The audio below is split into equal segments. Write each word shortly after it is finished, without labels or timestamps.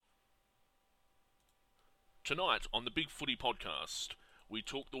Tonight on the BigFooty Podcast, we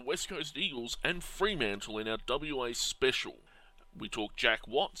talk the West Coast Eagles and Fremantle in our WA special. We talk Jack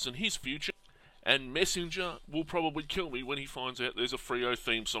Watts and his future, and Messenger will probably kill me when he finds out there's a Freo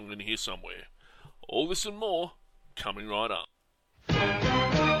theme song in here somewhere. All this and more, coming right up.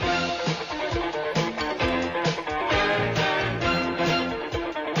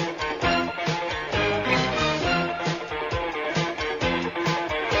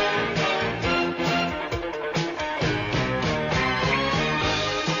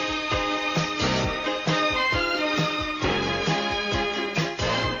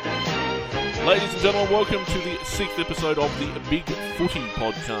 Ladies and gentlemen, welcome to the 6th episode of the BigFooty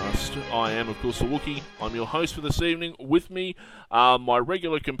Podcast. I am, of course, the Wookie. I'm your host for this evening. With me are my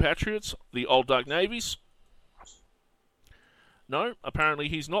regular compatriots, the Old Dark Navies. No, apparently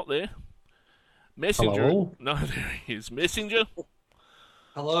he's not there. Messenger. Hello. No, there he is. Messenger.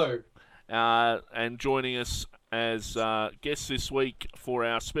 Hello. And joining us as guests this week for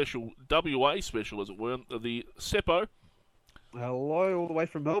our special WA special, as it were, the Seppo. Hello, all the way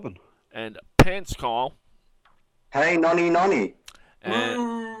from Melbourne. And pantskyle. Hey, nonny.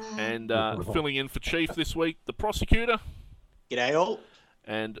 And filling in for Chief this week, the Prosecutor. G'day all.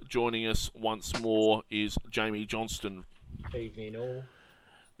 And joining us once more is JamieJohnstone. Evening all.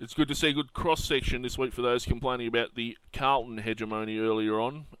 It's good to see a good cross-section this week for those complaining about the Carlton hegemony earlier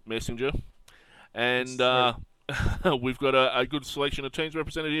on, Messenger. And we've got a good selection of teams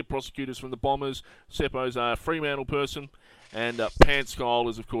represented here. Prosecutors from the Bombers, Seppo's a Fremantle person, and pantskyle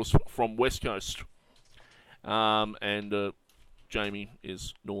is, of course, from West Coast. And Jamie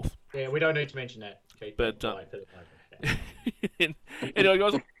is North. Yeah, we don't need to mention that. But anyway,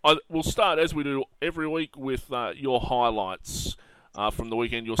 guys, we'll start, as we do every week, with your highlights from the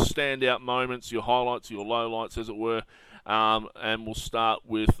weekend, your standout moments, your highlights, your lowlights, as it were. And we'll start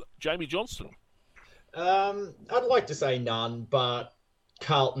with JamieJohnstone. I'd like to say none, but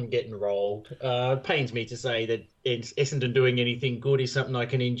Carlton getting rolled. Pains me to say that Essendon doing anything good is something I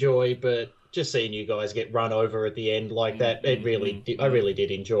can enjoy, but just seeing you guys get run over at the end like that, I really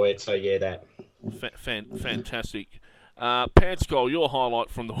did enjoy it. So yeah, that. Fantastic. Pantskyle, your highlight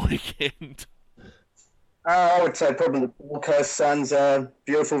from the weekend. I would say probably the West Coast Suns'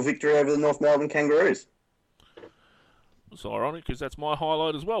 beautiful victory over the North Melbourne Kangaroos. It's ironic because that's my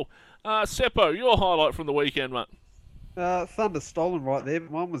highlight as well. Seppo, your highlight from the weekend, mate. Thunder stolen right there,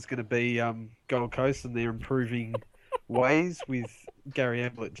 but mine was going to be Gold Coast and their improving ways with Gary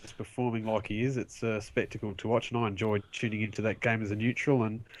Ablett just performing like he is. It's a spectacle to watch, and I enjoyed tuning into that game as a neutral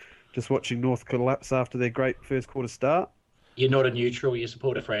and just watching North collapse after their great first quarter start. You're not a neutral, you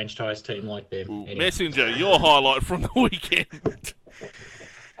support a franchise team like them. Anyway. Messenger, your highlight from the weekend.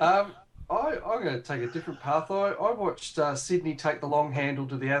 I'm going to take a different path. I watched Sydney take the long handle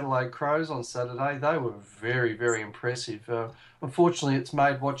to the Adelaide Crows on Saturday. They were very, very impressive. Unfortunately, it's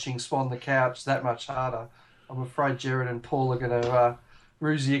made watching Swan the Couch that much harder. I'm afraid Jared and Paul are going to,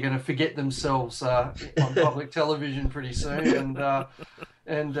 Roosie are going to forget themselves on public television pretty soon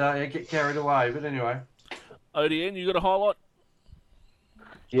and get carried away. But anyway. ODN, you got a highlight?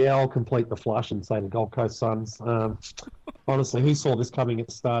 Yeah, I'll complete the flush and say the Gold Coast Suns. Honestly, who saw this coming at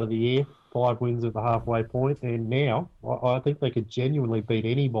the start of the year? 5 wins at the halfway point, and now I think they could genuinely beat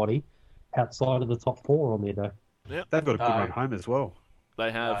anybody outside of the top 4 on their day. Yep. They've got a good run home as well. They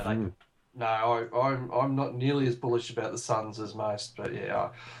have. I'm not nearly as bullish about the Suns as most, but yeah,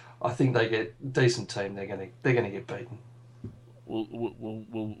 I think they get a decent team. They're gonna get beaten.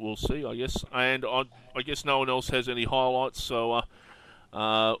 We'll see, I guess. And I guess no one else has any highlights, so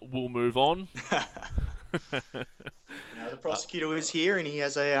we'll move on. The Prosecutor is here, and he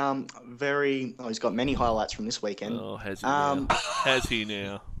has a he's got many highlights from this weekend. Oh, has he now? Has he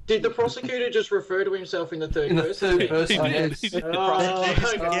now? Did the Prosecutor just refer to himself in the third person? He did.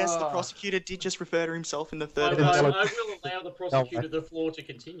 Yes, the Prosecutor did just refer to himself in the third person. I will allow the Prosecutor the floor to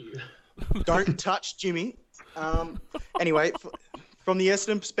continue. Don't touch Jimmy. Anyway, from the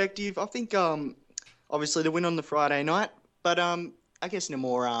Essendon perspective, I think obviously the win on the Friday night, but I guess in a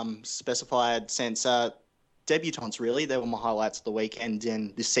more specified sense, debutants really. They were my highlights of the weekend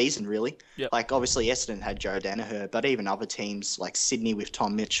and this season really. Yep. Like obviously Essendon had Joe Daniher, but even other teams like Sydney with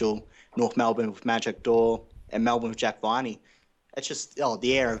Tom Mitchell, North Melbourne with Magic Door, and Melbourne with Jack Viney. It's just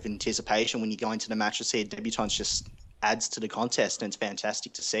the air of anticipation when you go into the match to see debutants just adds to the contest, and it's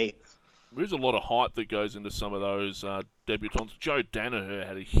fantastic to see. There's a lot of hype that goes into some of those debutants. Joe Daniher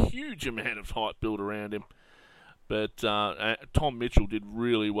had a huge amount of hype built around him. But Tom Mitchell did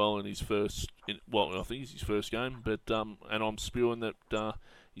really well in his first, I think it's his first game. But and I'm spewing that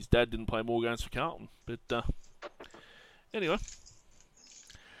his dad didn't play more games for Carlton. But anyway,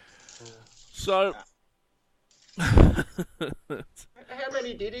 so How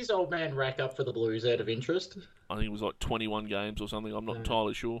many did his old man rack up for the Blues out of interest? I think it was like 21 games or something. I'm not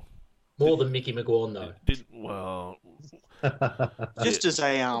entirely sure. More than Mickey McGawan, though. Just as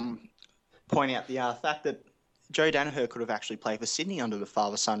a point out the fact that Joe Daniher could have actually played for Sydney under the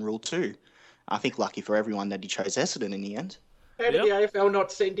father-son rule too. I think lucky for everyone that he chose Essendon in the end. How did the AFL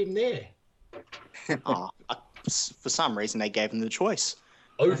not send him there? For some reason, they gave him the choice.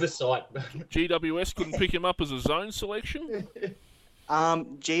 Oversight. GWS couldn't pick him up as a zone selection?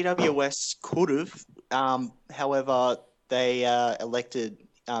 GWS could have. However, they elected,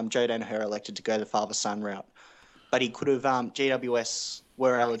 Joe Daniher elected to go the father-son route. But he could have, GWS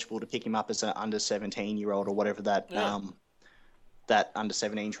were eligible to pick him up as an under 17-year-old or whatever that that under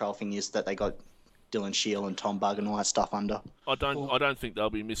 17 trial thing is that they got Dylan Shield and Tom Bugg and all that stuff under. I don't think they'll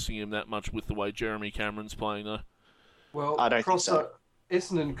be missing him that much with the way Jeremy Cameron's playing though. Well, I don't think so.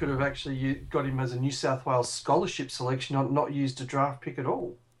 Essendon could have actually got him as a New South Wales scholarship selection, not used a draft pick at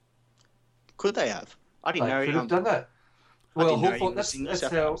all. Could they have? I didn't know. They could have done that. Well, Hawthorn, that's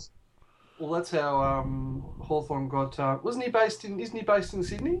how. Well, that's how Hawthorn got. Isn't he based in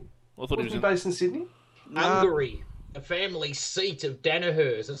Sydney? I thought he was based in Sydney. Hungary, a family seat of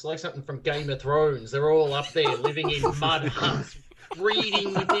Danihers. It's like something from Game of Thrones. They're all up there living in mud huts,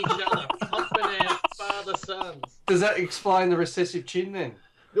 breeding with each other, pumping out father-sons. Does that explain the recessive chin then?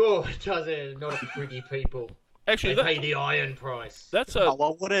 Oh, it does. They're not a pretty people. Actually, they pay the iron price.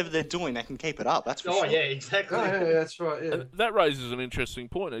 Well, whatever they're doing, they can keep it up. That's for sure. Yeah, exactly. Oh, yeah, that's right. Yeah. That raises an interesting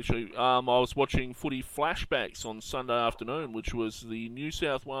point, actually. I was watching footy flashbacks on Sunday afternoon, which was the New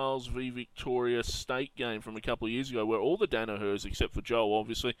South Wales v Victoria state game from a couple of years ago, where all the Danihers, except for Joel,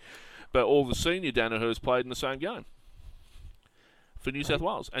 obviously, but all the senior Danihers played in the same game for New South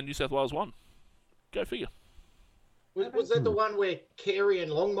Wales, and New South Wales won. Go figure. Was that the one where Carey and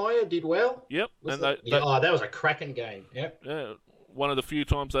Longmire did well? Yep. That was a cracking game. Yep. Yeah. One of the few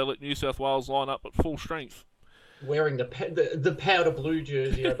times they let New South Wales line up at full strength. Wearing the powder blue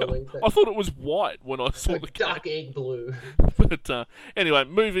jersey, I believe. I thought it was white when I saw the dark egg blue. But anyway,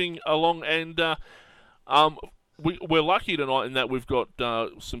 moving along, and we're lucky tonight in that we've got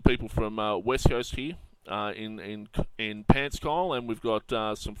some people from West Coast here. In pantskyle, and we've got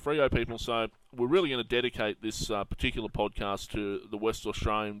some Freo people, so we're really going to dedicate this particular podcast to the West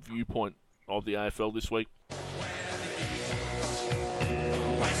Australian viewpoint of the AFL this week.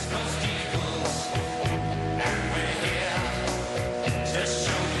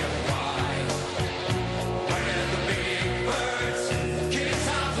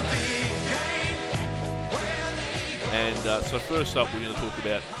 And so first up, we're going to talk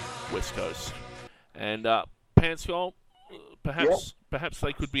about West Coast. And pantskyle, perhaps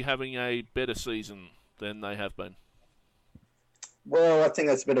they could be having a better season than they have been. Well, I think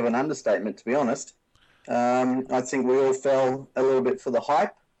that's a bit of an understatement, to be honest. I think we all fell a little bit for the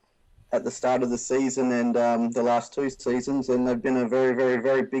hype at the start of the season and the last two seasons, and they've been a very, very,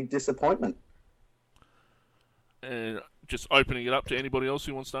 very big disappointment. And just opening it up to anybody else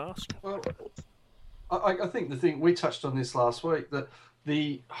who wants to ask. Well, I think the thing, we touched on this last week, that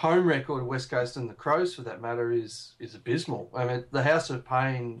the home record of West Coast and the Crows, for that matter, is abysmal. I mean, the House of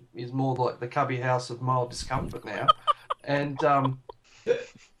Pain is more like the cubbyhouse of mild discomfort now. And that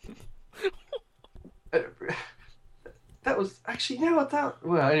was actually, you know what that...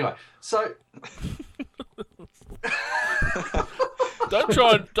 Well, anyway, so... Don't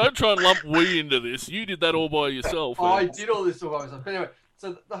try and lump we into this. You did that all by yourself. I did all this all by myself. But anyway,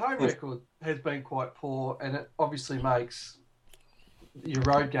 so the home record has been quite poor, and it obviously makes your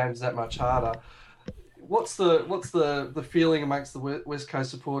road games that much harder. What's the feeling amongst the West Coast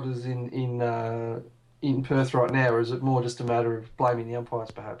supporters in Perth right now, or is it more just a matter of blaming the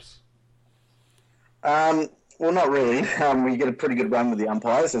umpires, perhaps? Well, not really. We get a pretty good run with the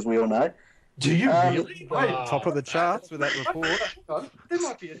umpires, as we all know. Do you really? Top of the charts with that report. There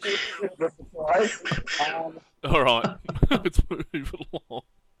might be a all right, let's move along.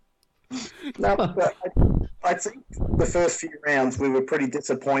 No, but I think the first few rounds we were pretty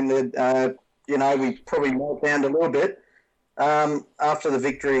disappointed. We probably knelt down a little bit after the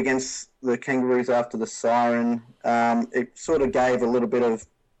victory against the Kangaroos after the siren. It sort of gave a little bit of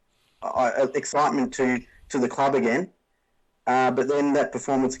excitement to the club again. But then that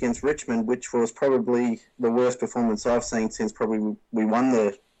performance against Richmond, which was probably the worst performance I've seen since probably we won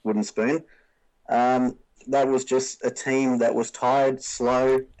the Wooden Spoon, that was just a team that was tired,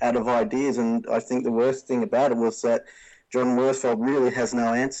 slow, out of ideas. And I think the worst thing about it was that John Worsfold really has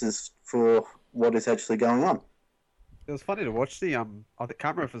no answers for what is actually going on. It was funny to watch the I can't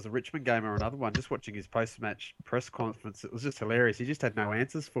remember if it was a Richmond game or another one. Just watching his post-match press conference, it was just hilarious. He just had no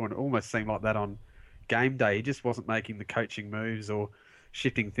answers for, and it almost seemed like that on game day, he just wasn't making the coaching moves or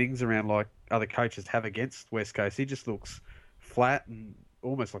shifting things around like other coaches have against West Coast. He just looks flat and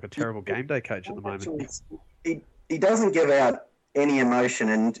almost like a terrible game day coach at the moment. He doesn't give out any emotion,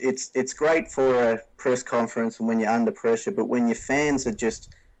 and it's great for a press conference and when you're under pressure, but when your fans are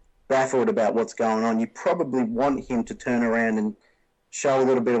just baffled about what's going on, you probably want him to turn around and show a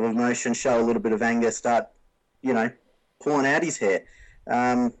little bit of emotion, show a little bit of anger, start, pulling out his hair.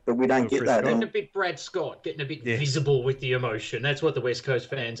 But we don't get that. Getting a bit Brad Scott, getting a bit visible with the emotion. That's what the West Coast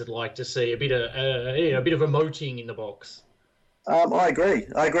fans would like to see. A bit of emoting in the box. I agree.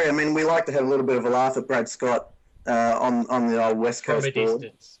 I mean, we like to have a little bit of a laugh at Brad Scott on the old West Coast from a board.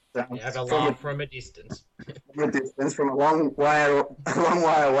 Distance. Have a laugh from a distance. From a long way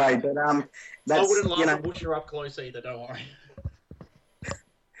away. But that's, I wouldn't laugh at Butcher up close either. Don't worry.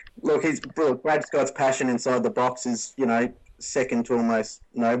 Look, Brad Scott's passion inside the box is, second to almost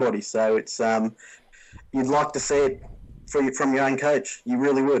nobody. So it's you'd like to see it from your own coach. You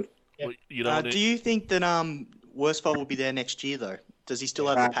really would. Yep. Do you think that Worsfold will be there next year though? Does he still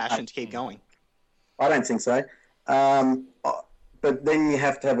have the passion to keep going? I don't think so. But then you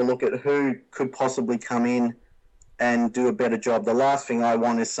have to have a look at who could possibly come in and do a better job. The last thing I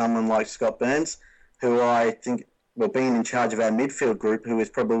want is someone like Scott Burns, who I think, being in charge of our midfield group, who is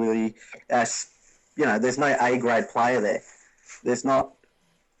probably, there's no A-grade player there. There's not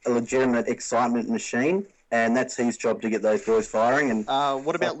a legitimate excitement machine, and that's his job to get those boys firing. And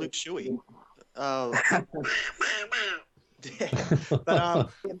what about Luke Shuey? But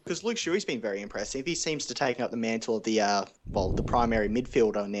because Luke Shuey's been very impressive, he seems to take up the mantle of the primary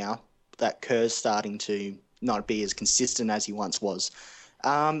midfielder now. That Kerr's starting to not be as consistent as he once was.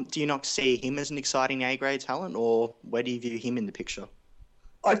 Do you not see him as an exciting A-grade talent, or where do you view him in the picture?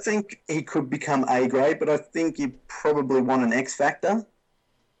 I think he could become A-grade, but I think you probably want an X factor.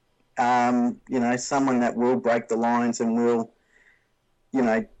 Someone that will break the lines and will,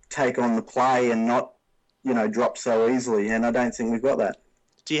 take on the play and not, drop so easily. And I don't think we've got that.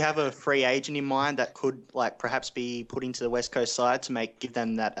 Do you have a free agent in mind that could, perhaps be put into the West Coast side to give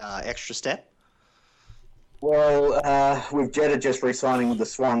them that extra step? Well, with Jeddah just re-signing with the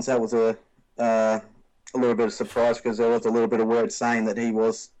Swans, that was a little bit of surprise because there was a little bit of word saying that he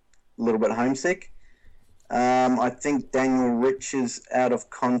was a little bit homesick. I think Daniel Rich is out of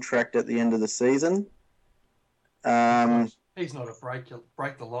contract at the end of the season. He's not a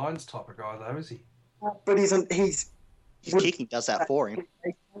break the lines type of guy, though, is he? But his kicking does that for him.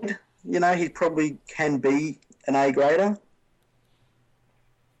 He probably can be an A-grader.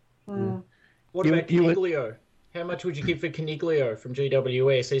 What about Caniglio? How much would you give for Caniglio from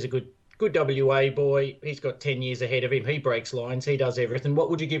GWS? He's a good WA boy. He's got 10 years ahead of him. He breaks lines. He does everything. What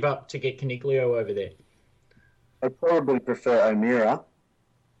would you give up to get Caniglio over there? I'd probably prefer O'Meara.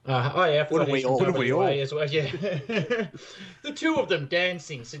 Wouldn't we all? As well. Yeah. The two of them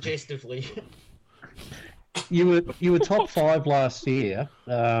dancing suggestively. You were top 5 last year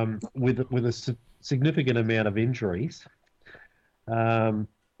with a significant amount of injuries, and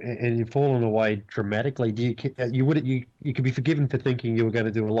you've fallen away dramatically. You could be forgiven for thinking you were going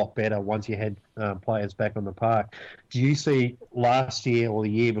to do a lot better once you had players back on the park. Do you see last year or the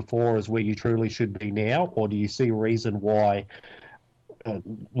year before as where you truly should be now, or do you see a reason why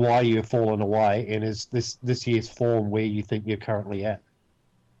you've fallen away, and is this year's form where you think you're currently at?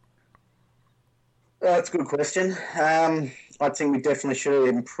 That's a good question. I think we definitely should have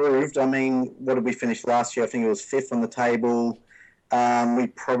improved. I mean, what did we finish last year? I think it was 5th on the table. We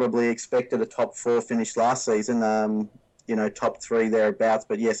probably expected a top 4 finish last season, top 3 thereabouts.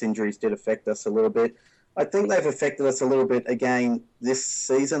 But yes, injuries did affect us a little bit. I think they've affected us a little bit again this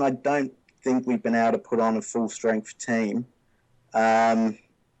season. I don't think we've been able to put on a full-strength team. But,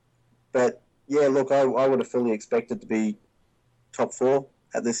 yeah, look, I would have fully expected to be top 4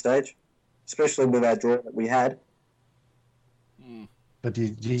 at this stage, especially with our draw that we had. But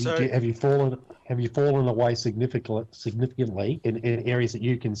have you fallen away significantly in areas that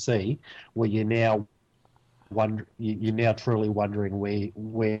you can see where you're now truly wondering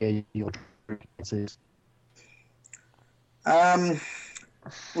where your chance is?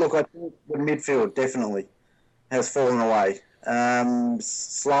 Look, I think the midfield definitely has fallen away.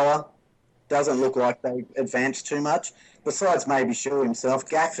 Slower, doesn't look like they advanced too much. Besides maybe Shaw himself,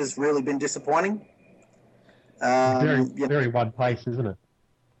 Gaff has really been disappointing. Very one-paced, isn't it?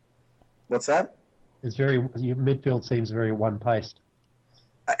 What's that? Your midfield seems very one-paced.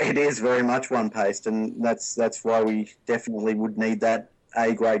 It is very much one-paced, and that's why we definitely would need that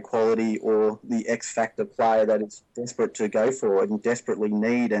A-grade quality or the X-factor player that is desperate to go for and desperately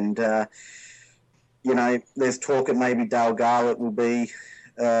need. And, there's talk that maybe Dale Garlett will be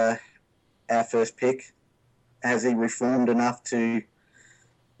our first pick? Has he reformed enough to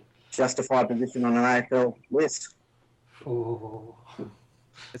justify position on an AFL list? Oh.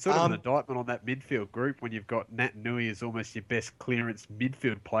 It's sort of an indictment on that midfield group when you've got Nat Nui as almost your best clearance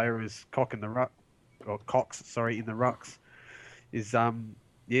midfield player, who's Cox in the rucks.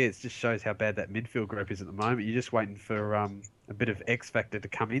 It just shows how bad that midfield group is at the moment. You're just waiting for a bit of X factor to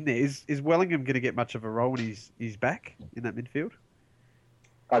come in there. Is Wellingham going to get much of a role when he's back in that midfield?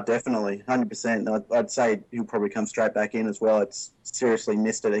 Oh, definitely, 100%. I'd say he'll probably come straight back in as well. It's seriously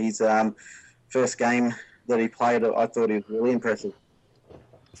missed it. His first game that he played, I thought he was really impressive.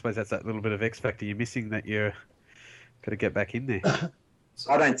 I suppose that's that little bit of X factor you're missing that you're got to get back in there.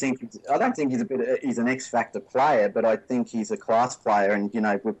 I don't think he's an X factor player, but I think he's a class player. And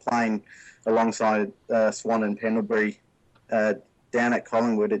we're playing alongside Swan and Pendlebury down at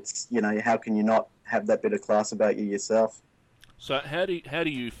Collingwood. It's how can you not have that bit of class about you yourself? So how do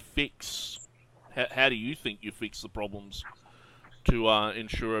you fix? How do you think you fix the problems to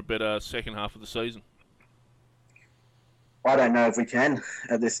ensure a better second half of the season? I don't know if we can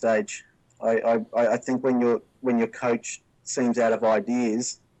at this stage. I think when your coach seems out of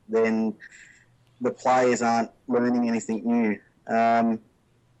ideas, then the players aren't learning anything new.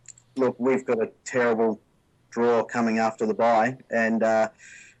 Look, we've got a terrible draw coming after the bye, and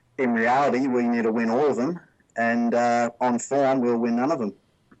in reality, we need to win all of them. And on form, we'll win none of them.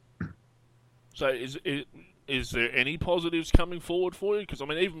 So is there any positives coming forward for you? Because,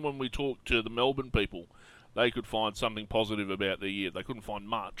 even when we talked to the Melbourne people, they could find something positive about their year. They couldn't find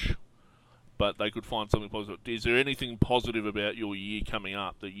much, but they could find something positive. Is there anything positive about your year coming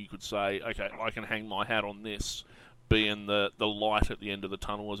up that you could say, okay, I can hang my hat on this being the light at the end of the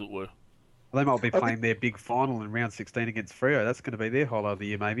tunnel, as it were? Well, they might be playing their big final in round 16 against Freo. That's going to be their highlight of the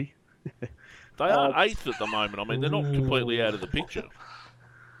year, maybe. They are 8th at the moment. They're not completely out of the picture.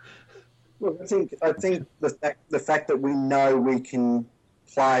 Look, I think the fact that we know we can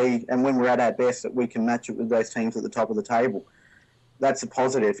play, and when we're at our best, that we can match it with those teams at the top of the table, that's a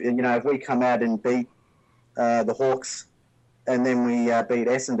positive. And, if we come out and beat the Hawks, and then we beat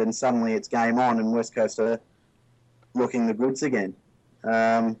Essendon, suddenly it's game on, and West Coast are looking the goods again.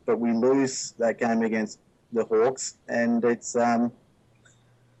 But we lose that game against the Hawks, and it's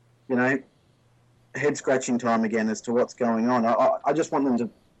head-scratching time again as to what's going on. I just want them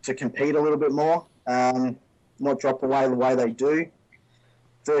to compete a little bit more, not drop away the way they do.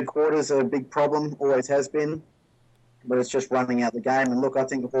 Third quarter's a big problem, always has been, but it's just running out the game. And look, I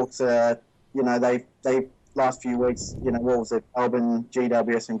think the Hawks they last few weeks, what was it, Melbourne,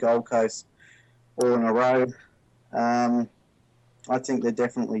 GWS and Gold Coast all in a row. I think they're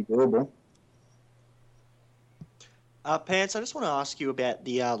definitely doable. Pants, I just want to ask you about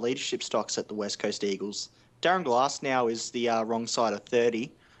the leadership stocks at the West Coast Eagles. Darren Glass now is the wrong side of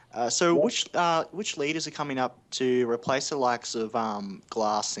 30. Which leaders are coming up to replace the likes of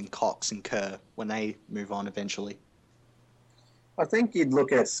Glass and Cox and Kerr when they move on eventually? I think you'd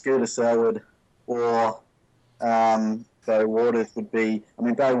look at Scooter Selwood or Bo Waters would be...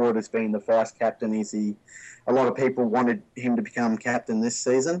 Bo Waters being the vice captain, a lot of people wanted him to become captain this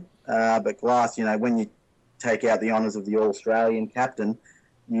season. But Glass, when you take out the honours of the All-Australian captain,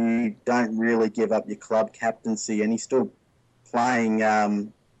 you don't really give up your club captaincy, and he's still playing,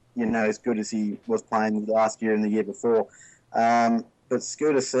 as good as he was playing last year and the year before. But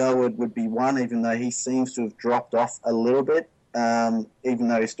Scooter Selwood would be one, even though he seems to have dropped off a little bit, even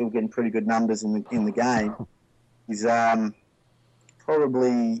though he's still getting pretty good numbers in the game. He's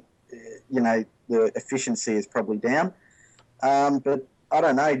probably, the efficiency is probably down. But I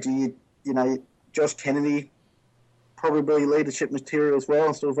don't know, Josh Kennedy, probably leadership material as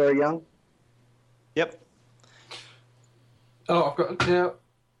well, still very young. Yep. Oh, I've got now.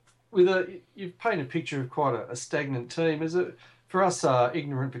 You've painted a picture of quite a stagnant team. Is it for us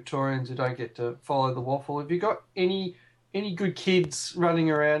ignorant Victorians who don't get to follow the waffle? Have you got any good kids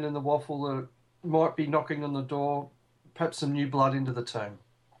running around in the waffle that might be knocking on the door, perhaps some new blood into the team?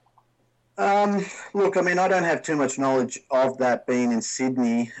 Look, I don't have too much knowledge of that being in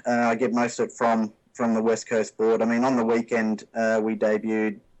Sydney. I get most of it from the West Coast board. On the weekend, we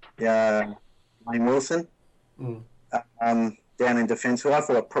debuted Wayne Wilson down in defence, who I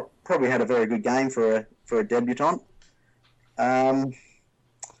thought probably had a very good game for a debutant. I'm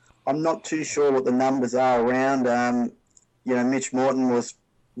not too sure what the numbers are around. Mitch Morton was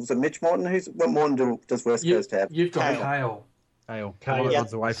it Mitch Morton? What Morton does West Coast have? You've got Hale. Hale.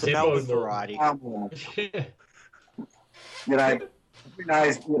 Yep. Away from Seppo variety. Who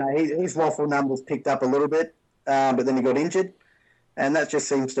knows? His waffle numbers picked up a little bit, but then he got injured, and that just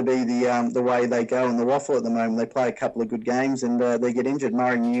seems to be the way they go in the waffle at the moment. They play a couple of good games and they get injured.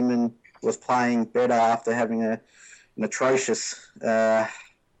 Murray Newman was playing better after having an atrocious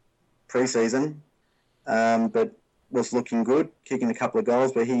pre-season, but was looking good, kicking a couple of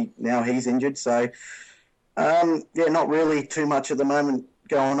goals, but he's injured. So, not really too much at the moment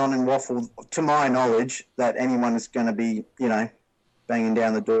going on in Waffle, to my knowledge, that anyone is going to be, banging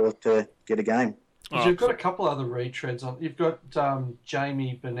down the door to get a game. You've got a couple other retreads on. You've got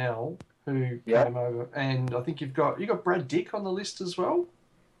Jamie Bennell, who came over, and I think you got Brad Dick on the list as well.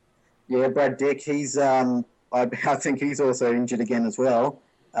 Yeah, Brad Dick. He's I think he's also injured again as well.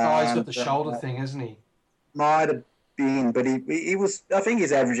 He's got the shoulder thing, hasn't he? Might have been, but he was. I think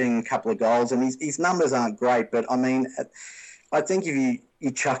he's averaging a couple of goals, and his numbers aren't great. But I mean, I think if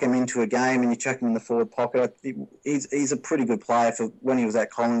you chuck him into a game and you chuck him in the forward pocket, he's a pretty good player. For when he was at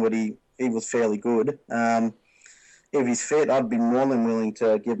Collingwood, he was fairly good. If he's fit, I'd be more than willing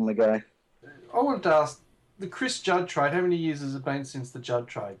to give him a go. I wanted to ask, the Chris Judd trade, how many years has it been since the Judd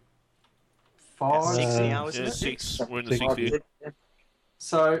trade? 5? 6 now, isn't it? 6. We're in the 6th year.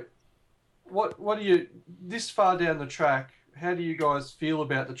 So, what do you, this far down the track, how do you guys feel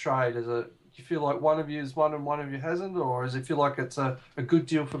about the trade? Do you feel like one of you has won and one of you hasn't, or does it feel like it's a good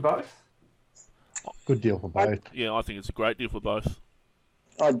deal for both? Good deal for both. Yeah, I think it's a great deal for both.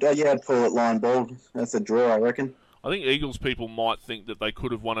 I'd call it line ball. That's a draw, I reckon. I think Eagles people might think that they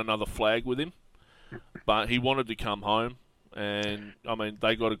could have won another flag with him, but he wanted to come home, and, I mean,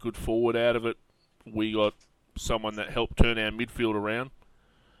 they got a good forward out of it. We got someone that helped turn our midfield around.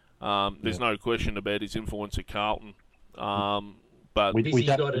 There's no question about his influence at Carlton. But He's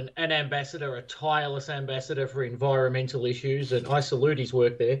got an ambassador, a tireless ambassador for environmental issues, and I salute his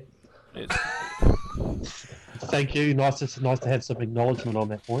work there. Yes. Thank you. Nice to have some acknowledgement on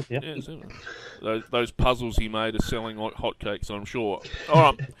that point. Yep. Yeah, those puzzles he made are selling like hotcakes, I'm sure. All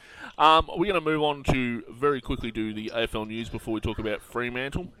right. We're going to move on to very quickly do the AFL news before we talk about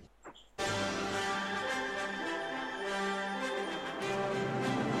Fremantle.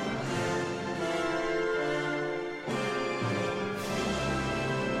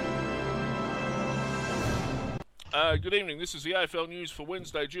 Good evening. This is the AFL News for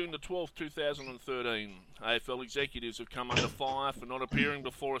Wednesday, June the 12th, 2013. AFL executives have come under fire for not appearing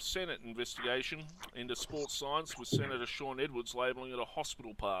before a Senate investigation into sports science, with Senator Sean Edwards labelling it a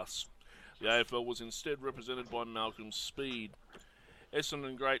hospital pass. The AFL was instead represented by Malcolm Speed.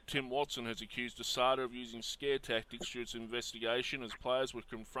 Essendon great Tim Watson has accused Asada of using scare tactics through its investigation, as players were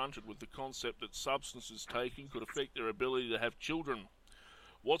confronted with the concept that substances taken could affect their ability to have children.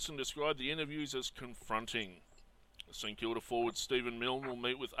 Watson described the interviews as confronting. St Kilda forward Stephen Milne will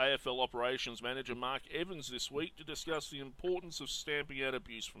meet with AFL Operations Manager Mark Evans this week to discuss the importance of stamping out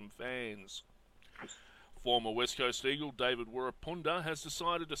abuse from fans. Former West Coast Eagle David Wirrapunda has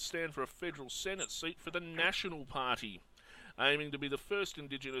decided to stand for a federal Senate seat for the National Party, aiming to be the first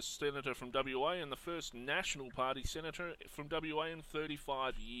Indigenous senator from WA and the first National Party senator from WA in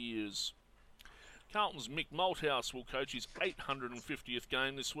 35 years. Carlton's Mick Malthouse will coach his 850th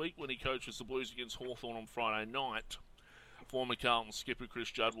game this week when he coaches the Blues against Hawthorn on Friday night. Former Carlton skipper Chris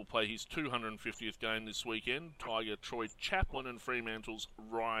Judd will play his 250th game this weekend. Tiger Troy Chaplin and Fremantle's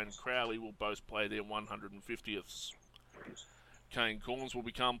Ryan Crowley will both play their 150ths. Kane Corns will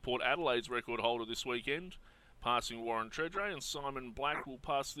become Port Adelaide's record holder this weekend, passing Warren Treadray, and Simon Black will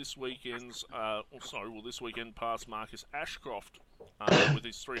this weekend pass Marcus Ashcroft with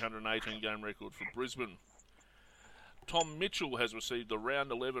his 318-game record for Brisbane. Tom Mitchell has received the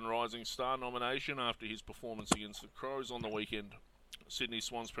Round 11 Rising Star nomination after his performance against the Crows on the weekend. Sydney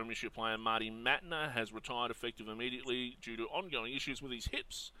Swans Premiership player Marty Matner has retired effective immediately due to ongoing issues with his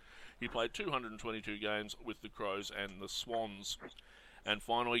hips. He played 222 games with the Crows and the Swans. And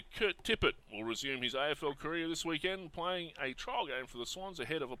finally, Kurt Tippett will resume his AFL career this weekend, playing a trial game for the Swans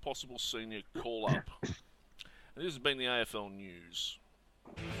ahead of a possible senior call-up. And this has been the AFL News.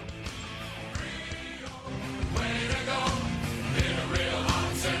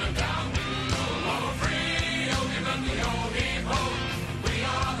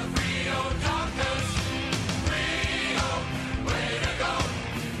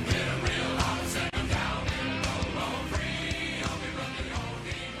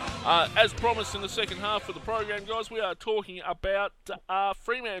 As promised in the second half of the program, guys, we are talking about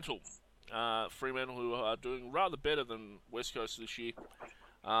Fremantle. Fremantle, who are doing rather better than West Coast this year,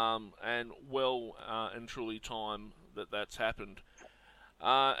 and well and truly time that's happened.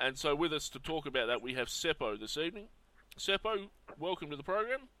 And so with us to talk about that, we have Seppo this evening. Seppo, welcome to the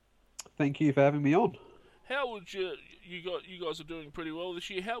program. Thank you for having me on. How would you guys are doing pretty well this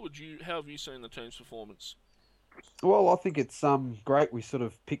year. How have you seen the team's performance? Well, I think it's great. We sort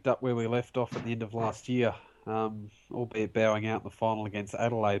of picked up where we left off at the end of last year. albeit bowing out in the final against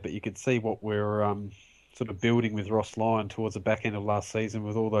Adelaide. But you could see what we're sort of building with Ross Lyon towards the back end of last season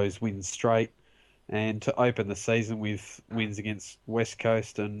with all those wins straight. And to open the season with wins against West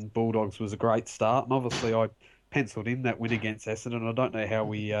Coast and Bulldogs was a great start. And obviously I penciled in that win against Essendon. I don't know how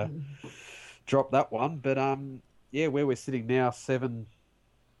we dropped that one. But, where we're sitting now,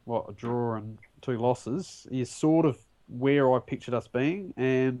 a draw and 2 losses, is sort of where I pictured us being.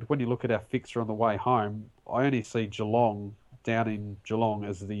 And when you look at our fixture on the way home, I only see Geelong down in Geelong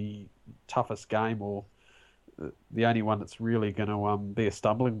as the toughest game, or the only one that's really going to be a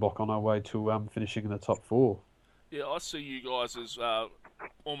stumbling block on our way to finishing in the top 4. Yeah, I see you guys as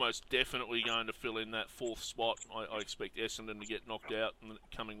almost definitely going to fill in that 4th spot. I expect Essendon to get knocked out in the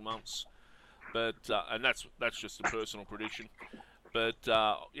coming months, but and that's just a personal prediction. But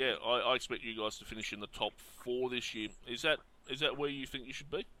I expect you guys to finish in the top 4 this year. Is that where you think you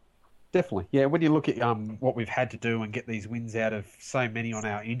should be? Definitely, yeah. When you look at what we've had to do and get these wins out of so many on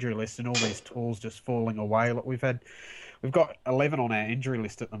our injury list and all these tours just falling away, look, we've got 11 on our injury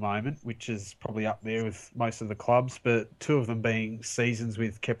list at the moment, which is probably up there with most of the clubs. But 2 of them being seasons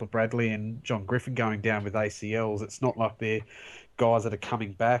with Kepler Bradley and John Griffin going down with ACLs. It's not like they're guys that are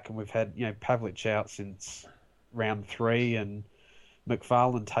coming back, and we've had Pavlich out since round 3 and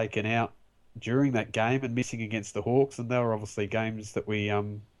McFarlane taken out during that game and missing against the Hawks, and they were obviously games that we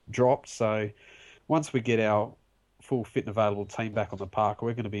dropped. So once we get our full fit and available team back on the park,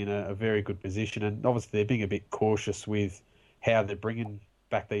 we're going to be in a very good position. And obviously they're being a bit cautious with how they're bringing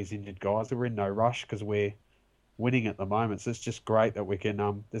back these injured guys. We're in no rush because we're winning at the moment. So it's just great that we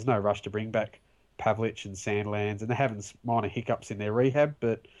can, there's no rush to bring back Pavlich and Sandlands, and they're having minor hiccups in their rehab,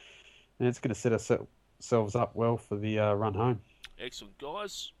 but it's going to set ourselves up well for the run home. Excellent.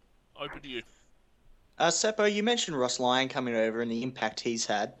 Guys, over to you. Seppo, you mentioned Ross Lyon coming over and the impact he's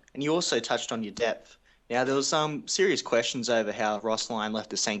had, and you also touched on your depth. Now, there was some serious questions over how Ross Lyon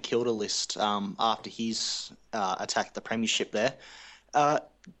left the St Kilda list after his attack at the premiership there.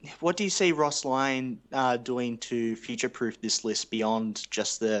 What do you see Ross Lyon doing to future-proof this list beyond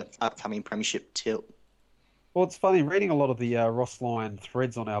just the upcoming premiership tilt? Well, it's funny, reading a lot of the Ross Lyon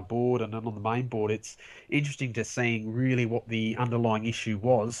threads on our board and on the main board, it's interesting to seeing really what the underlying issue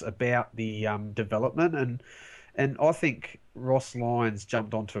was about the development. And I think Ross Lyon's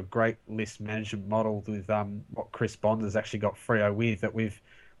jumped onto a great list management model with what Chris Bond has actually got Freo with, that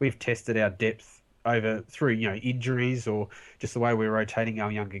we've tested our depth through injuries or just the way we're rotating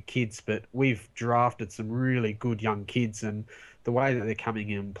our younger kids. But we've drafted some really good young kids, and the way that they're coming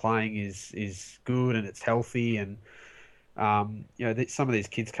in and playing is good, and it's healthy. And some of these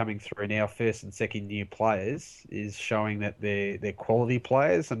kids coming through now, first and second year players, is showing that they're quality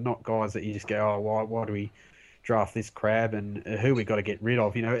players and not guys that you just go, oh, why do we draft this crab and who we got to get rid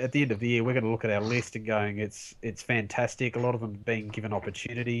of? At the end of the year, we're going to look at our list and going, it's fantastic. A lot of them being given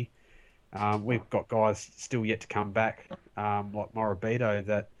opportunity. We've got guys still yet to come back, like Morabito,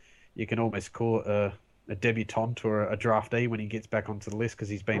 that you can almost call it a debutant or a draftee when he gets back onto the list because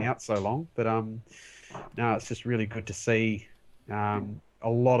he's been out so long. But no, it's just really good to see a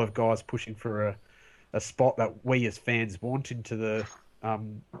lot of guys pushing for a spot that we as fans want into the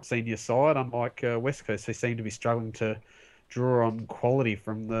senior side, unlike West Coast, who seem to be struggling to draw on quality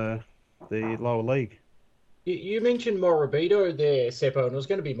from the lower league. You mentioned Morabito there, Seppo, and it was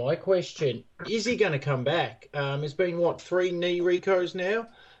going to be my question. Is he going to come back? It's been, 3 knee recos now?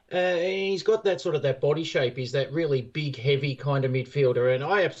 And he's got that body shape. He's that really big, heavy kind of midfielder, and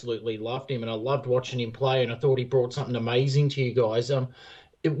I absolutely loved him, and I loved watching him play, and I thought he brought something amazing to you guys.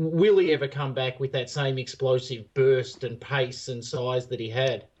 Will he ever come back with that same explosive burst and pace and size that he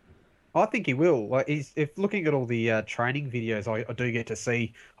had? I think he will. Like, if looking at all the training videos, I do get to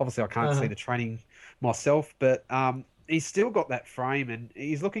see. Obviously, I can't see the training myself, but he's still got that frame, and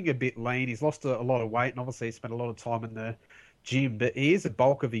he's looking a bit lean. He's lost a lot of weight, and obviously, he spent a lot of time in the gym. But he is a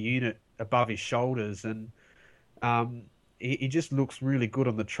bulk of a unit above his shoulders, and he just looks really good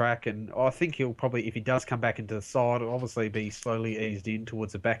on the track. And I think he'll probably, if he does come back into the side, will obviously be slowly eased in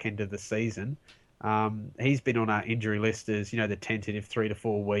towards the back end of the season. He's been on our injury list as, the tentative 3 to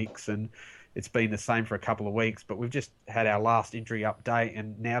 4 weeks, and it's been the same for a couple of weeks, but we've just had our last injury update,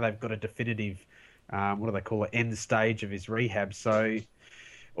 and now they've got a definitive, what do they call it, end stage of his rehab. So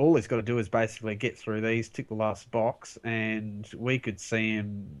all he's got to do is basically get through these, tick the last box, and we could see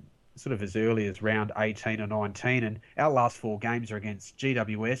him sort of as early as round 18 or 19. And our last 4 games are against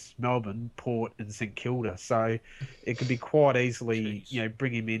GWS, Melbourne, Port, and St Kilda. So it could be quite easily,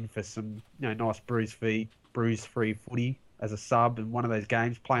 bring him in for some, nice bruise-free footy as a sub in one of those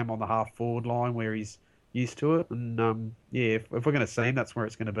games, play him on the half-forward line where he's used to it. And, if we're going to see him, that's where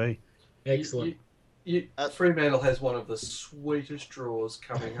it's going to be. Excellent. Fremantle has one of the sweetest draws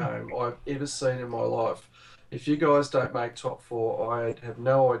coming home I've ever seen in my life. If you guys don't make top four, I have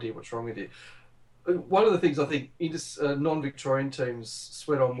no idea what's wrong with you. One of the things I think non-Victorian teams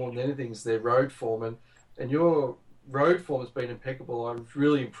sweat on more than anything is their road form, and your road form has been impeccable. I'm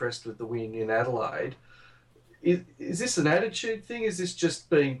really impressed with the win in Adelaide. Is this an attitude thing? Is this just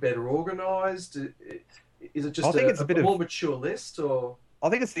being better organised? Is it just a more mature list, or? I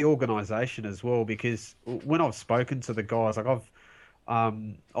think it's the organisation as well, because when I've spoken to the guys, like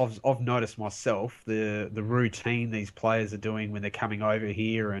I've noticed myself the routine these players are doing when they're coming over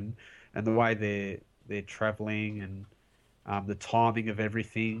here, and the way they're travelling, and the timing of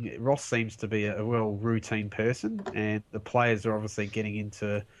everything. Ross seems to be a routine person, and the players are obviously getting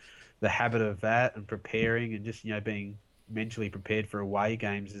into the habit of that and preparing, and just being mentally prepared for away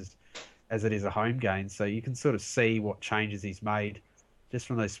games as it is a home game. So you can sort of see what changes he's made just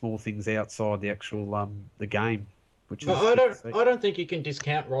from those small things outside the actual the game. I don't think you can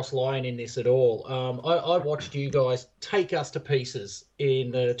discount Ross Lyon in this at all. I watched you guys take us to pieces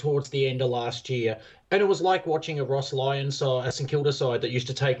towards the end of last year, and it was like watching a Ross Lyon side, a St Kilda side that used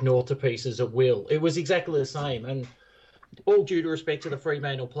to take North to pieces at will. It was exactly the same, and all due to respect to the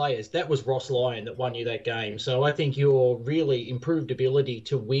Fremantle players, that was Ross Lyon that won you that game. So I think your really improved ability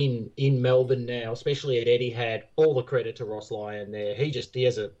to win in Melbourne now, especially at Etihad, all the credit to Ross Lyon there. He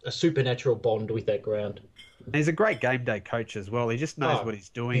has a supernatural bond with that ground. And he's a great game day coach as well. He just knows what he's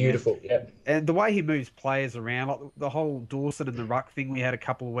doing. Beautiful, yeah. And the way he moves players around, like the whole Dawson and the ruck thing we had a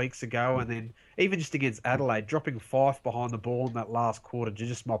couple of weeks ago, and then even just against Adelaide, dropping Fife behind the ball in that last quarter to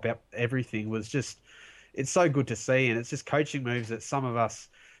just mop up everything was just... It's so good to see, and it's just coaching moves that some of us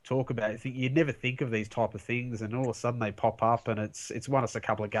talk about. You'd never think of these type of things, and all of a sudden they pop up, and it's won us a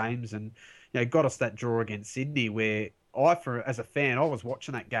couple of games, and got us that draw against Sydney, where as a fan, I was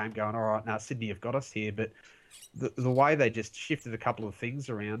watching that game going, all right, now Sydney have got us here, but the way they just shifted a couple of things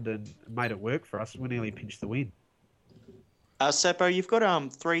around and made it work for us, we nearly pinched the win. Seppo, you've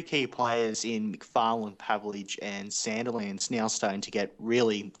got 3 key players in McFarlane, Pavlich, and Sandilands now starting to get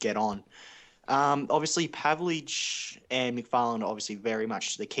on. Obviously, Pavlich and McFarlane are obviously very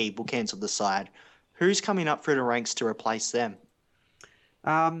much the key bookends of the side. Who's coming up through the ranks to replace them?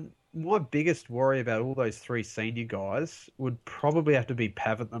 My biggest worry about all those 3 senior guys would probably have to be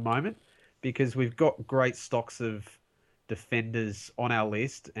Pav at the moment, because we've got great stocks of defenders on our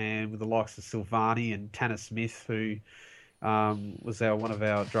list, and with the likes of Silvani and Tanner Smith, who was one of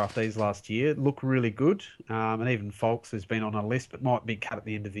our draftees last year, look really good. And even Folks, who's been on our list but might be cut at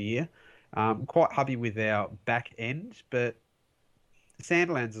the end of the year. Quite happy with our back end, but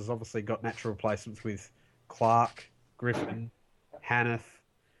Sandilands has obviously got natural replacements with Clark, Griffin, Hanneth,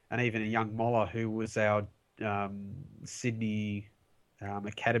 and even a young Moller who was our Sydney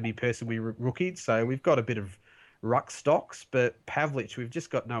academy person we rookied. So we've got a bit of ruck stocks, but Pavlich, we've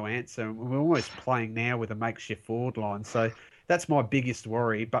just got no answer. We're almost playing now with a makeshift forward line. So that's my biggest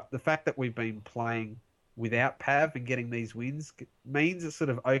worry. But the fact that we've been playing without Pav and getting these wins means it's sort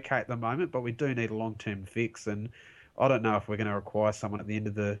of okay at the moment, but we do need a long-term fix, and I don't know if we're going to require someone at the end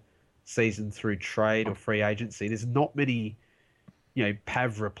of the season through trade or free agency. There's not many,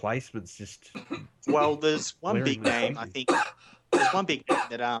 Pav replacements. Well, there's one big name, I think. There's one big name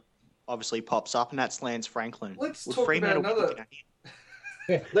that obviously pops up, and that's Lance Franklin. Let's talk about another...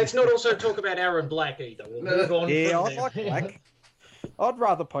 Let's not also talk about Aaron Black either. We'll move on. Yeah, I like Black. I'd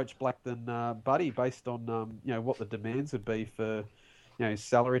rather poach Black than Buddy, based on what the demands would be for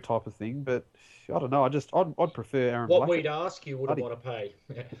salary type of thing. But I don't know. I'd prefer Aaron Black. What we'd ask you wouldn't want to pay.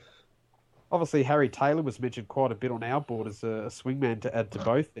 Obviously, Harry Taylor was mentioned quite a bit on our board as a swingman to add to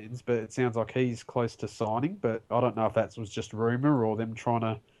both ends, but it sounds like he's close to signing. But I don't know if that was just rumour or them trying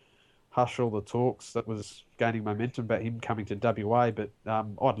to hush all the talks that was gaining momentum about him coming to WA. But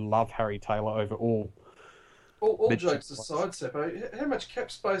I'd love Harry Taylor over all. All jokes aside, Seppo, how much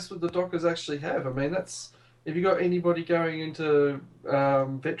cap space would the Dockers actually have? I mean, have you got anybody going into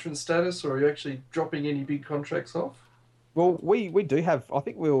veteran status, or are you actually dropping any big contracts off? Well, we do have. I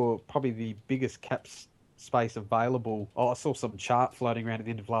think we were probably the biggest cap space available. I saw some chart floating around at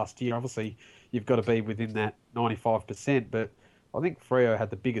the end of last year. Obviously, you've got to be within that 95%, but I think Freo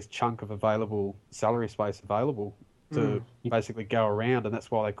had the biggest chunk of available salary space available to basically go around, and that's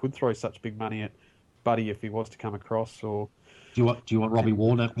why they could throw such big money at Buddy if he was to come across. Or do you want Robbie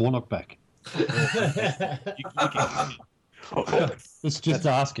Warnock back? It's just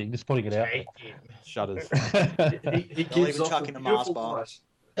asking, just putting it out. Shudders. he gives off chucking a Mars bar.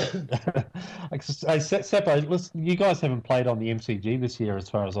 Seppo, listen, you guys haven't played on the MCG this year, as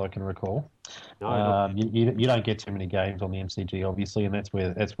far as I can recall. No, you don't get too many games on the MCG, obviously, and that's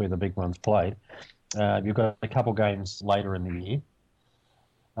where the big ones played. You've got a couple games later in the year.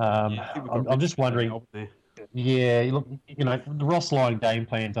 I'm just wondering. Yeah, look, the Ross line game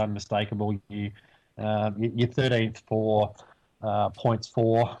plan's unmistakable. You're 13th for points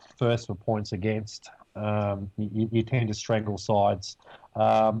for, first for points against. You tend to strangle sides.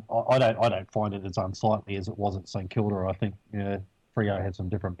 I don't find it as unsightly as it was at St Kilda. I think Freo had some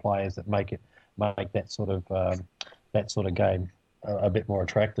different players that make that sort of game a bit more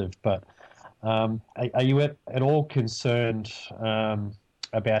attractive. But are you at all concerned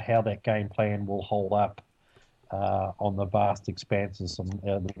about how that game plan will hold up on the vast expanses and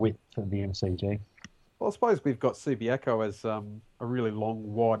the width of the MCG? Well, I suppose we've got Subiaco as a really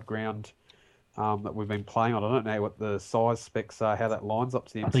long, wide ground that we've been playing on. I don't know what the size specs are, how that lines up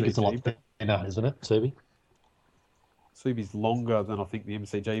to the MCG. I think it's a lot thinner, isn't it, Subi? Subi's longer than I think the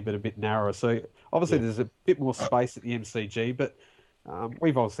MCG, but a bit narrower. So obviously there's a bit more space at the MCG, but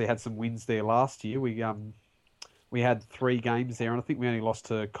we've obviously had some wins there last year. We had 3 games there, and I think we only lost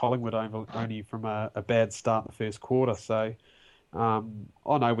to Collingwood only from a bad start in the first quarter. So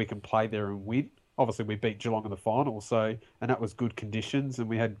I know we can play there and win. Obviously, we beat Geelong in the final, and that was good conditions, and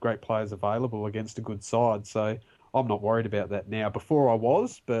we had great players available against a good side. So I'm not worried about that now. Before I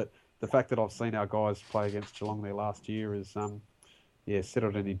was, but the fact that I've seen our guys play against Geelong there last year has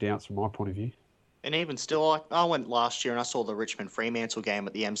settled any doubts from my point of view. And even still, I went last year and I saw the Richmond Fremantle game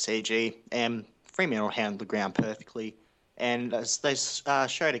at the MCG, and Fremantle handled the ground perfectly. And as they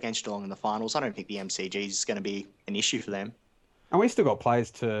showed against Geelong in the finals, I don't think the MCG is going to be an issue for them. And we've still got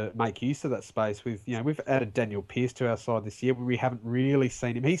players to make use of that space. We've added Daniel Pearce to our side this year, but we haven't really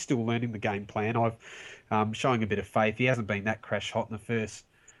seen him. He's still learning the game plan. I've showing a bit of faith. He hasn't been that crash hot in the first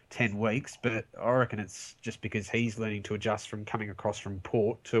 10 weeks, but I reckon it's just because he's learning to adjust from coming across from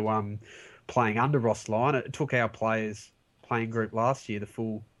Port to playing under Ross Lyon. It took our players playing group last year, the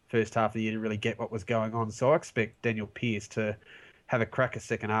full first half of the year, to really get what was going on. So I expect Daniel Pearce to have a cracker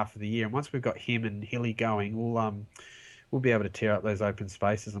second half of the year. And once we've got him and Hilly going, we'll be able to tear up those open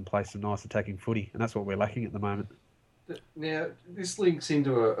spaces and play some nice attacking footy. And that's what we're lacking at the moment. Now, this links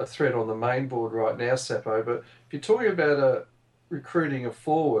into a thread on the main board right now, Seppo, but if you're talking about recruiting a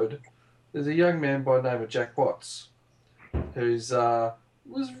forward, there's a young man by the name of Jack Watts who's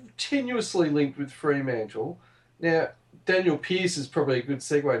was tenuously linked with Fremantle. Now, Daniel Pearce is probably a good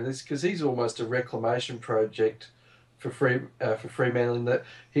segue to this because he's almost a reclamation project for Fremantle in that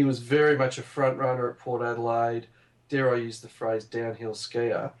he was very much a front runner at Port Adelaide. Dare I use the phrase downhill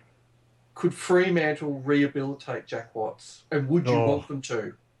skier? Could Fremantle rehabilitate Jack Watts? And would you want them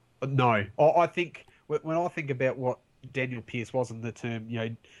to? No. I think when I think about what Daniel Pearce was in the term,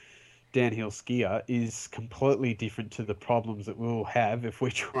 downhill skier is completely different to the problems that we'll have if we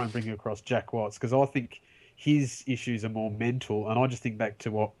try and bring across Jack Watts, because I think his issues are more mental. And I just think back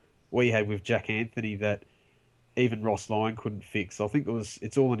to what we had with Jack Anthony that even Ross Lyon couldn't fix. I think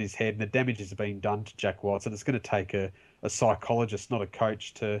it's all in his head, and the damage is being done to Jack Watts, and it's going to take a psychologist, not a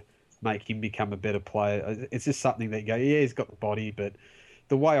coach, to make him become a better player. It's just something that you go, yeah, he's got the body, but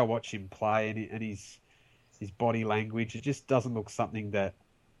the way I watch him play and his body language, it just doesn't look something that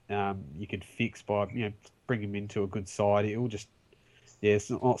you could fix by bring him into a good side. It will just, it's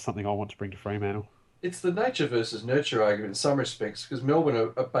not something I want to bring to Fremantle. It's the nature versus nurture argument in some respects, because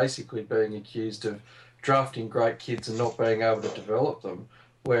Melbourne are basically being accused of drafting great kids and not being able to develop them,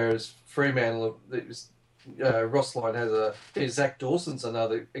 whereas Fremantle, Ross Lyon has Zach Dawson's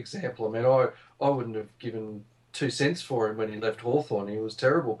another example. I mean, I wouldn't have given 2 cents for him when he left Hawthorn. He was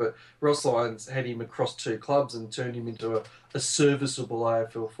terrible, but Ross Lyon's had him across 2 clubs and turned him into a serviceable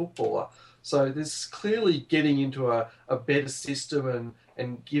AFL footballer. So there's clearly getting into a better system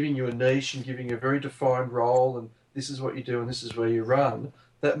and giving you a niche and giving you a very defined role, and this is what you do and this is where you run.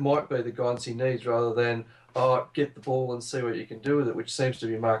 That might be the guidance he needs rather than, get the ball and see what you can do with it, which seems to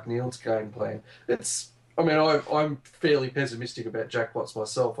be Mark Neal's game plan. I'm fairly pessimistic about Jack Watts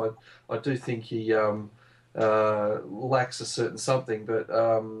myself. I do think he lacks a certain something, but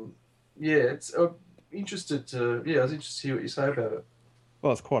I was interested to hear what you say about it.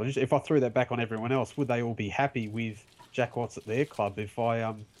 Well, it's quite interesting. If I threw that back on everyone else, would they all be happy with Jack Watts at their club? If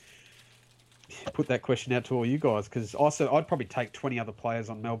I put that question out to all you guys, because I said I'd probably take 20 other players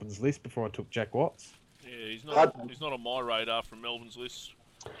on Melbourne's list before I took Jack Watts. Yeah, he's not on my radar from Melbourne's list.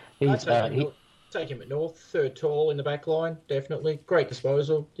 Take him at North, third tall in the back line, definitely. Great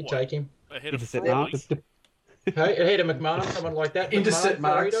disposal. You'd take him. Ahead of Marks. Ahead of McMahon, someone like that. Intercept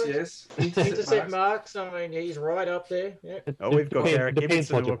marks, yes. Intercept marks. I mean, he's right up there. Yeah. We've got Garrett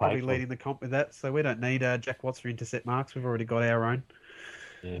Gibson who are probably leading the comp with that, so we don't need Jack Watts for intercept marks. We've already got our own.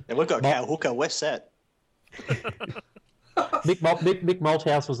 Yeah, we've got Cal Hooker, West set. Mick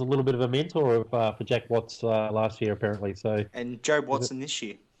Malthouse was a little bit of a mentor for Jack Watts last year, apparently. So And Joe Watson this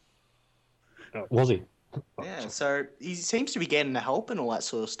year. was he? Yeah, so he seems to be getting the help and all that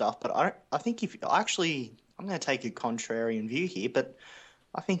sort of stuff. But I think I'm going to take a contrarian view here, but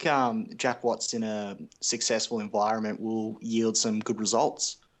I think Jack Watts in a successful environment will yield some good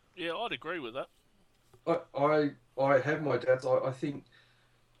results. Yeah, I'd agree with that. I have my doubts. I think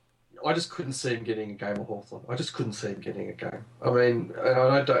I just couldn't see him getting a game of Hawthorn. I just couldn't see him getting a game. I mean, and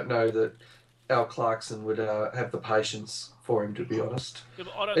I don't know that Al Clarkson would have the patience for him, to be honest. Yeah,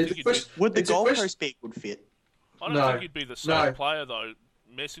 but I don't think Would the Gold Coast be a good fit? I don't think he'd be the same player though,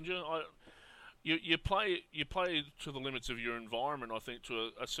 Messenger. You play to the limits of your environment, I think, to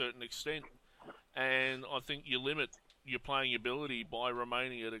a certain extent, and I think you limit your playing ability by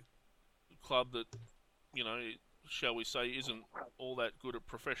remaining at a club that, shall we say, isn't all that good at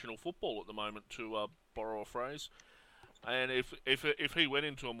professional football at the moment, to borrow a phrase. And if he went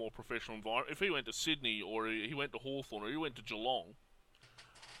into a more professional environment, if he went to Sydney or he went to Hawthorn or he went to Geelong,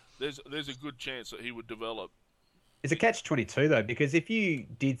 there's a good chance that he would develop. It's a catch-22 though, because if you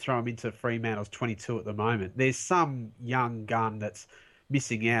did throw him into Fremantle's 22 at the moment, there's some young gun that's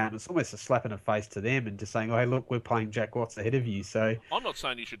missing out, and it's almost a slap in the face to them and just saying, "Oh, hey, look, we're playing Jack Watts ahead of you." So I'm not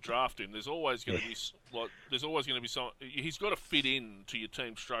saying you should draft him. There's always going to be some. He's got to fit in to your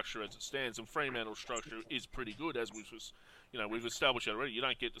team structure as it stands, and Fremantle's structure is pretty good, as we've established already. You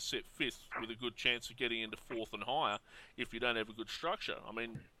don't get to sit fifth with a good chance of getting into fourth and higher if you don't have a good structure. I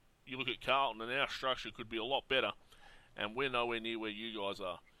mean, you look at Carlton, and our structure could be a lot better, and we're nowhere near where you guys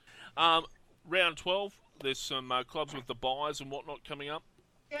are. Round 12. There's some clubs with the buys and whatnot coming up.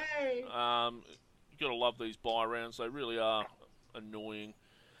 Yay! You've got to love these buy rounds. They really are annoying.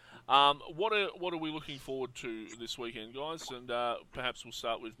 What are we looking forward to this weekend, guys? And perhaps we'll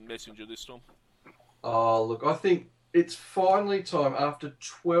start with Messenger this time. Oh, look, I think it's finally time. After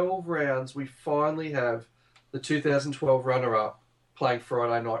 12 rounds, we finally have the 2012 runner-up playing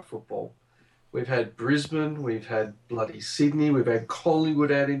Friday night football. We've had Brisbane, we've had bloody Sydney, we've had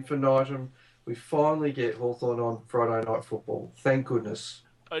Collingwood ad infinitum. We finally get Hawthorn on Friday night football. Thank goodness.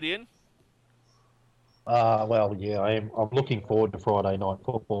 Odien? Well, yeah, I'm looking forward to Friday night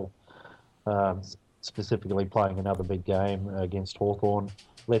football, specifically playing another big game against Hawthorn.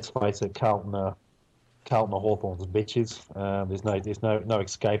 Let's face it, Carlton are Hawthorn's bitches. There's no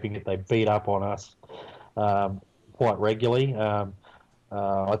escaping it. They beat up on us quite regularly.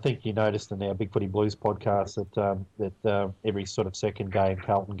 I think you noticed in our BigFooty Blues podcast that every sort of second game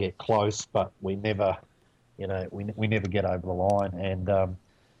Carlton get close, but we never get over the line. And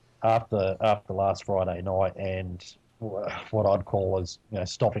after last Friday night and what I'd call is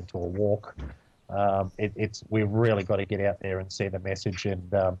stopping to a walk, we've really got to get out there and send a message and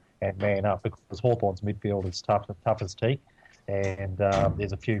man up, because Hawthorn's midfield is tough as teak, and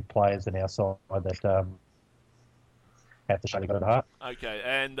there's a few players in our side that have to show they got it at heart. Okay,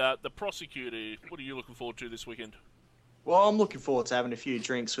 and the Prosecutor, what are you looking forward to this weekend? Well, I'm looking forward to having a few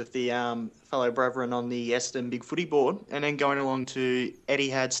drinks with the fellow brethren on the Essendon Big Footy board, and then going along to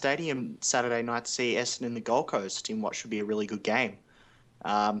Etihad Stadium Saturday night to see Essendon and the Gold Coast in what should be a really good game.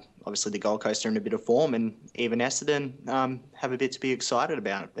 Obviously, the Gold Coast are in a bit of form, and even Essendon have a bit to be excited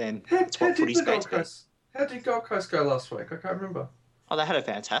about. And it's what footy's great to be. How did Gold Coast go last week? I can't remember. Oh, they had a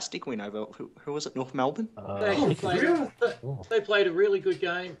fantastic win over, who was it, North Melbourne? They played a really good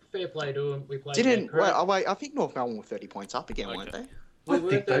game. Fair play to them. We played. I think North Melbourne were 30 points up again, weren't they? I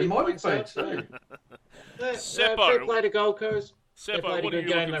think they might have been too. Seppo. Fair play to Gold Coast. Seppo, what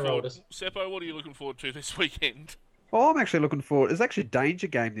are you looking forward to this weekend? Well, I'm actually looking forward. It's actually a danger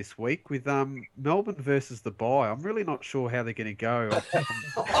game this week with Melbourne versus the bye. I'm really not sure how they're going to go.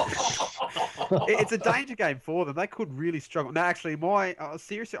 It's a danger game for them. They could really struggle. No, actually,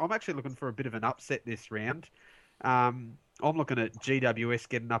 seriously, I'm actually looking for a bit of an upset this round. I'm looking at GWS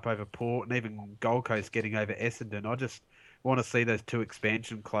getting up over Port and even Gold Coast getting over Essendon. I just want to see those two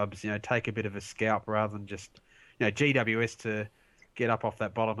expansion clubs, take a bit of a scalp rather than just, GWS to get up off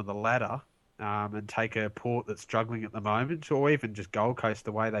that bottom of the ladder. And take a Port that's struggling at the moment, or even just Gold Coast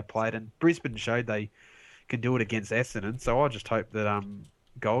the way they played. And Brisbane showed they can do it against Essendon, so I just hope that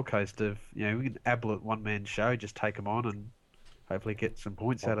Gold Coast we can absolute one-man show, just take them on and hopefully get some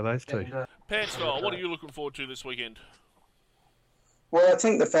points out of those two. Pantskyle, what are you looking forward to this weekend? Well, I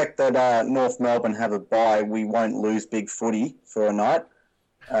think the fact that North Melbourne have a bye, we won't lose Big Footy for a night.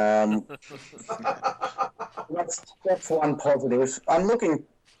 That's one positive. I'm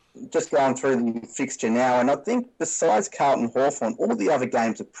just going through the fixture now, and I think besides Carlton Hawthorn, all the other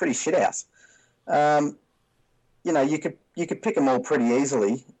games are pretty shit house. You could pick them all pretty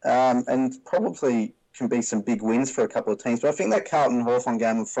easily, and probably can be some big wins for a couple of teams. But I think that Carlton Hawthorn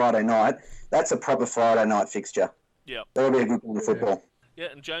game on Friday night, that's a proper Friday night fixture. Yeah, that'll be a good game of football. Yeah,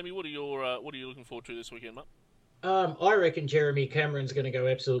 and Jamie, what are you looking forward to this weekend, mate? I reckon Jeremy Cameron's going to go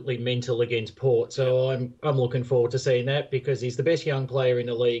absolutely mental against Port, so I'm looking forward to seeing that because he's the best young player in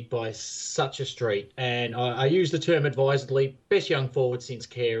the league by such a street. And I use the term advisedly, best young forward since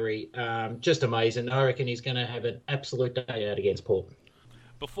Carey. Just amazing. I reckon he's going to have an absolute day out against Port.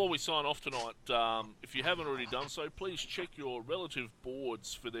 Before we sign off tonight, if you haven't already done so, please check your relative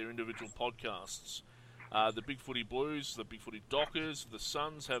boards for their individual podcasts. The BigFooty Blues, the BigFooty Dockers, the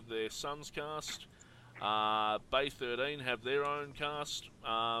Suns have their Suns cast. Bay 13 have their own cast,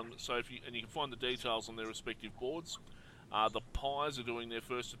 so you can find the details on their respective boards. The Pies are doing their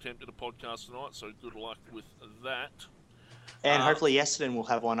first attempt at a podcast tonight, so good luck with that. And hopefully Essendon will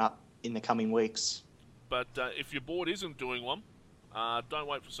have one up in the coming weeks. But if your board isn't doing one, don't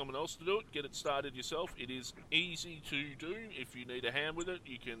wait for someone else to do it. Get it started yourself. It is easy to do. If you need a hand with it,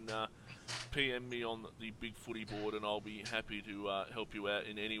 you can PM me on the BigFooty board, and I'll be happy to help you out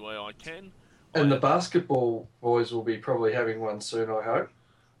in any way I can. And the basketball boys will be probably having one soon, I hope.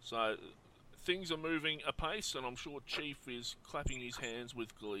 So things are moving apace, and I'm sure Chief is clapping his hands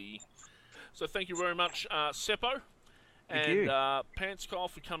with glee. So thank you very much, Seppo and pantskyle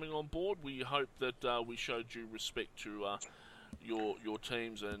for coming on board. We hope that we showed you respect to your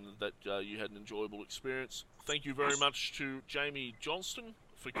teams and that you had an enjoyable experience. Thank you very much to JamieJohnstone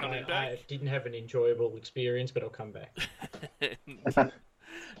for coming back. I didn't have an enjoyable experience, but I'll come back.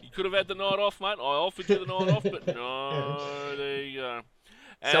 You could have had the night off, mate. I offered you the night off, but no, there you go.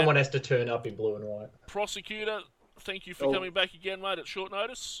 And someone has to turn up in blue and white. Prosecutor, thank you for coming back again, mate, at short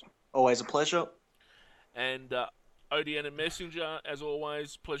notice. Always a pleasure. And ODN and Messenger, as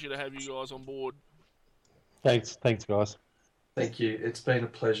always, pleasure to have you guys on board. Thanks, guys. Thank you. It's been a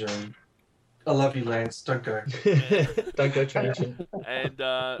pleasure. And I love you, Lance. Don't go. Don't go changing.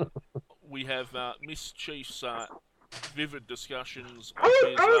 And we have Miss Chief's vivid discussions of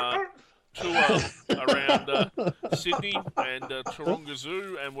his tour around Sydney and Taronga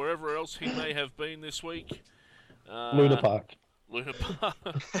Zoo and wherever else he may have been this week. Luna Park.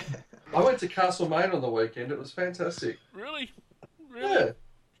 I went to Castlemaine on the weekend. It was fantastic. Really? Yeah.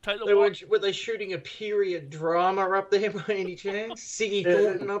 Were they shooting a period drama up there by any chance? Siggy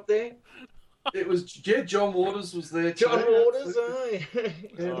Thornton up there? It was, John Waters was there too. John Waters,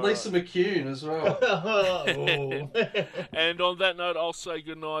 and Lisa McCune as well. And on that note, I'll say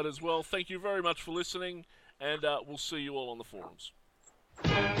goodnight as well. Thank you very much for listening, and we'll see you all on the forums.